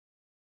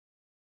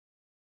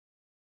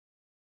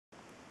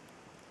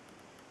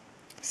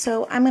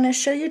So I'm going to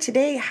show you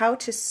today how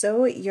to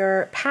sew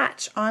your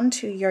patch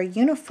onto your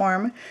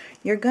uniform.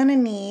 You're going to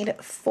need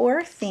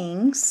 4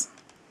 things.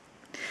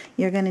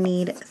 You're going to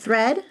need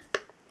thread,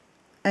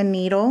 a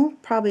needle,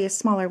 probably a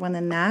smaller one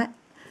than that,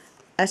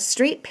 a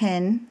straight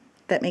pin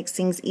that makes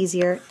things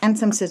easier, and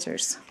some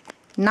scissors.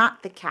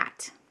 Not the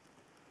cat.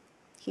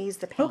 He's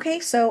the pain. Okay,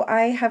 so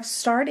I have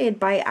started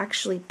by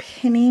actually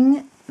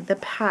pinning the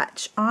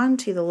patch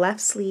onto the left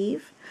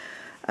sleeve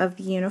of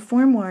the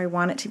uniform where I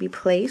want it to be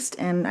placed,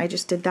 and I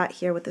just did that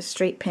here with a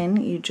straight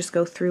pin. You just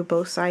go through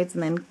both sides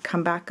and then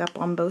come back up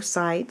on both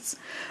sides.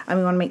 And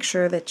we want to make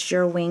sure that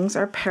your wings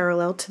are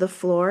parallel to the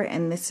floor,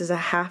 and this is a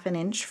 1/2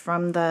 inch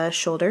from the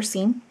shoulder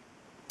seam.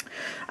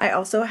 I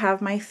also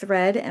have my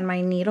thread and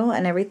my needle,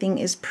 and everything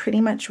is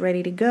pretty much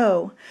ready to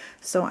go.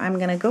 So I'm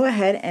going to go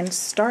ahead and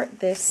start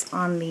this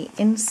on the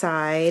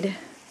inside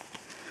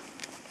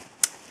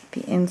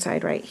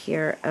right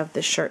here of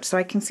the shirt. So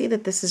I can see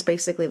that this is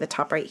basically the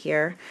top right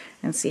here,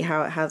 and see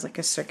how it has like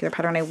a circular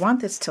pattern. I want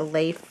this to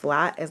lay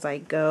flat as I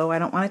go. I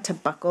don't want it to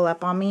buckle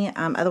up on me,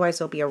 otherwise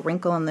there'll be a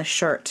wrinkle in the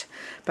shirt.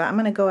 But I'm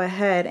going to go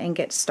ahead and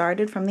get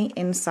started from the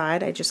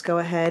inside. I just go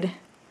ahead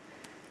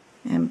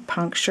and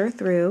puncture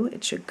through.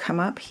 It should come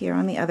up here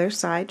on the other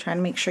side. Try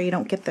to make sure you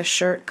don't get the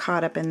shirt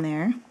caught up in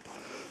there.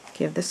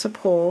 Give this a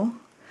pull,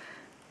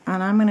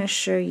 and I'm going to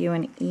show you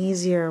an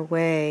easier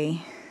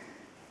way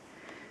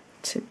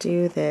to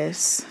do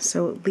this.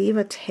 So leave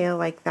a tail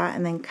like that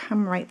and then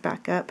come right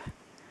back up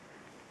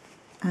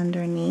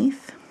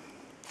underneath.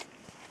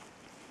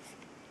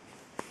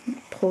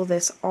 Pull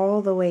this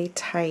all the way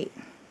tight.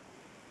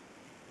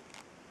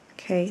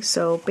 Okay,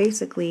 so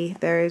basically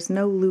there is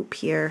no loop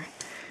here.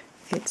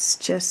 It's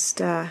just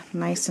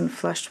nice and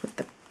flush with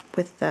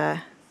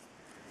the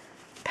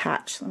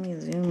patch. Let me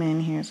zoom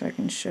in here so I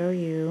can show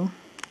you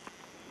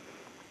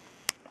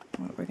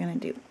what we're gonna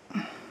do.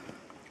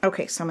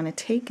 Okay, so I'm going to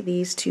take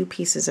these 2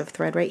 pieces of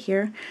thread right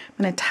here.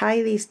 I'm going to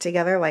tie these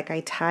together like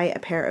I tie a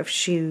pair of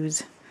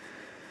shoes.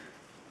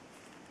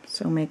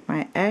 So make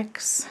my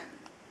X,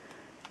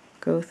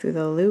 go through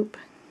the loop,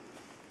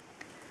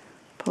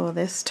 pull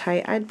this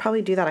tight. I'd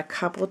probably do that a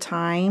couple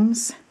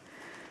times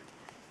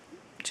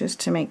just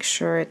to make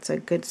sure it's a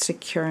good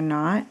secure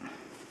knot.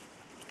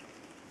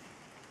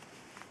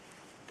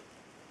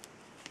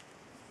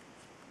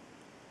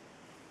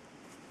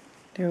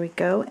 There we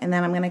go, and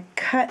then I'm going to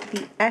cut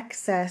the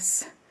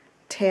excess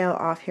tail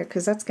off here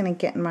because that's going to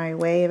get in my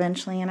way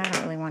eventually, and I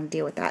don't really want to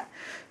deal with that.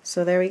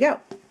 So there we go.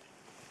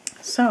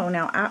 So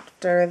now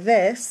after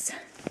this,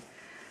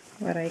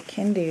 what I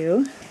can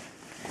do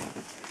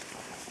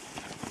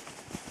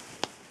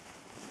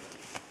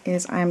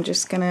is I'm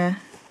just going to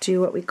do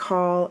what we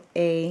call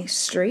a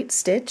straight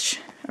stitch,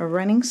 a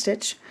running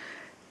stitch,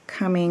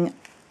 coming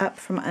up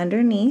from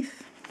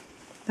underneath.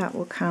 That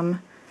will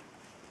come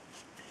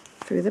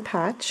through the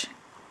patch.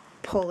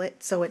 Pull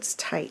it so it's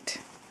tight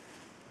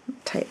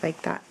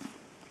like that.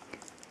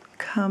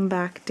 Come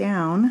back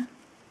down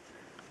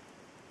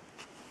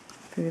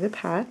through the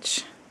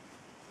patch,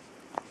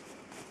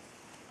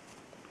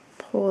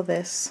 pull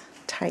this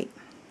tight,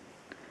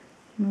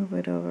 move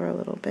it over a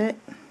little bit,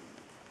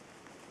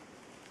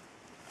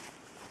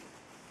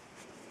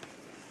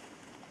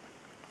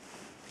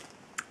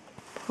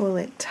 pull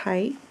it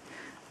tight.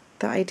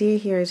 The idea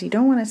here is you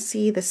don't want to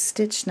see the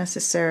stitch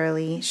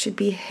necessarily. It should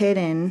be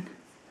hidden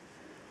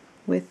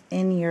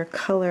within your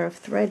color of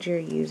thread you're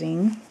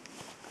using.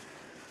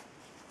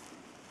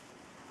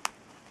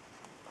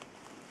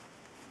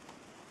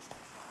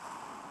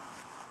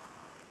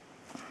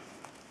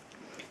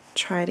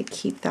 Try to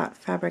keep that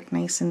fabric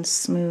nice and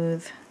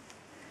smooth.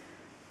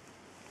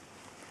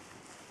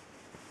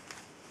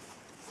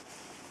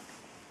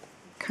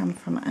 Come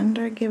from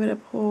under, give it a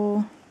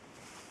pull.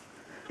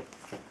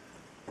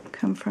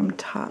 Come from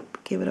top,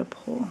 give it a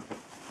pull.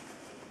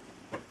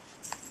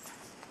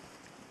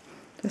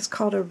 It's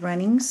called a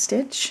running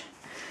stitch.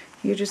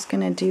 You're just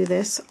going to do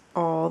this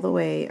all the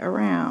way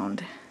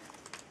around.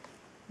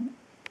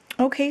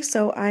 Okay,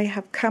 so I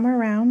have come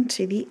around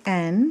to the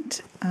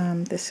end.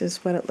 This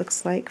is what it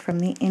looks like from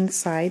the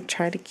inside.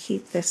 Try to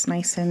keep this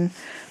nice and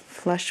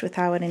flush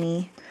without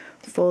any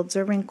folds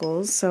or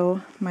wrinkles.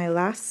 So my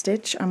last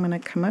stitch, I'm going to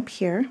come up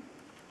here.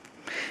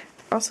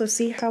 Also,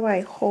 see how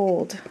I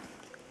hold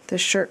the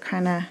shirt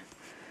kind of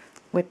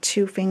with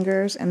 2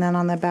 fingers, and then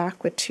on the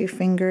back with 2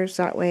 fingers.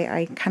 That way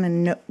I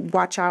kind of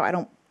watch out I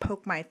don't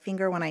poke my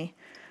finger when I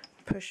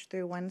push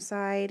through one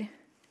side.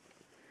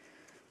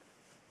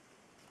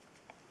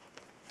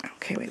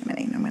 Okay, wait a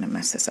minute, I'm going to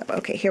mess this up.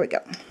 Okay, here we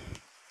go.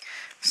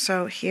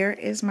 So here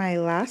is my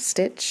last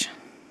stitch.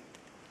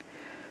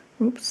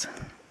 Oops.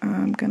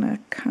 I'm going to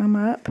come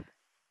up,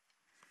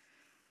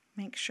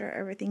 make sure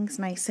everything's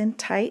nice and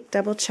tight.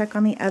 Double check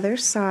on the other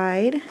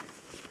side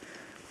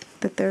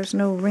that there's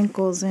no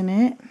wrinkles in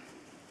it.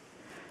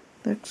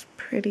 Looks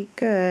pretty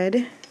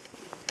good.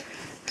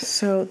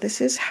 So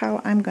this is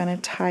how I'm going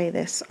to tie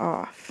this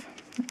off.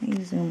 Let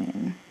me zoom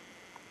in.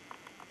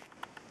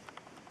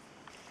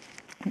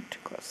 Too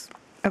close.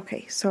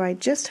 Okay, so I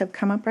just have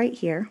come up right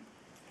here.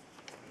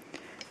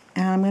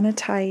 And I'm going to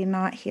tie a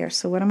knot here.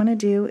 So what I'm going to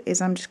do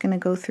is I'm just going to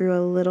go through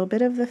a little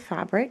bit of the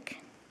fabric.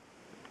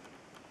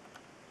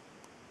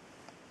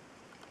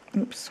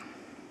 Oops.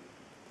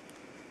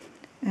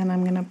 And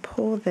I'm going to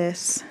pull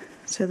this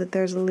so that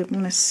there's a loop. I'm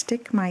going to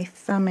stick my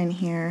thumb in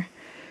here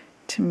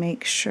to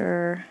make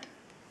sure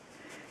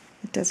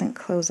it doesn't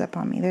close up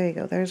on me. There you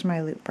go. There's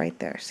my loop right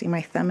there. See,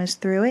 my thumb is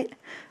through it.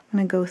 I'm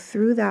going to go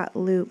through that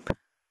loop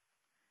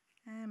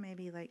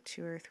maybe like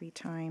 2 or 3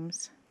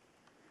 times.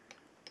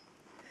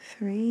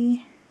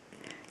 3.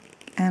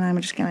 And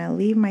I'm just going to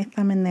leave my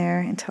thumb in there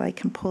until I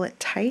can pull it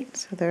tight.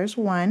 So there's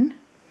 1.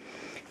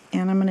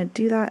 And I'm going to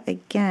do that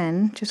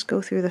again. Just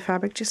go through the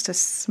fabric just a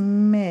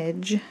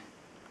smidge.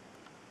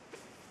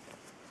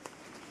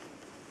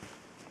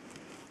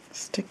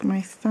 Stick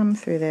my thumb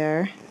through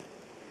there.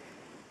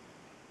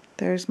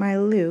 There's my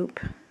loop.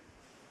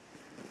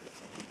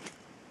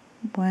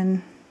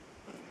 1,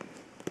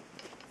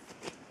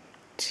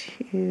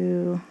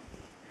 2,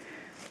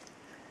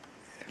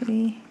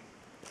 3.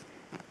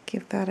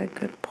 Give that a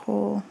good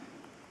pull.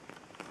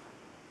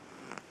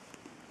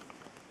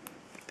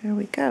 There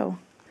we go.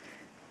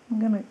 I'm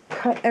going to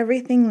cut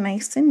everything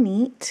nice and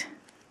neat.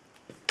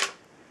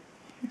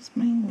 Here's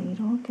my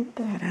needle. Get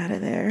that out of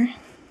there.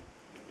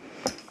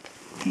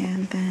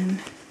 And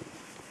then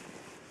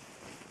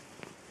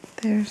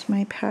there's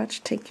my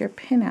patch. Take your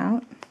pin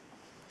out.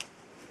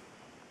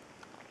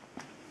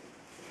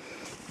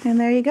 And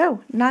there you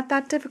go. Not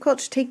that difficult.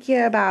 Should take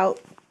you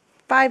about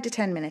 5 to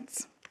 10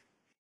 minutes.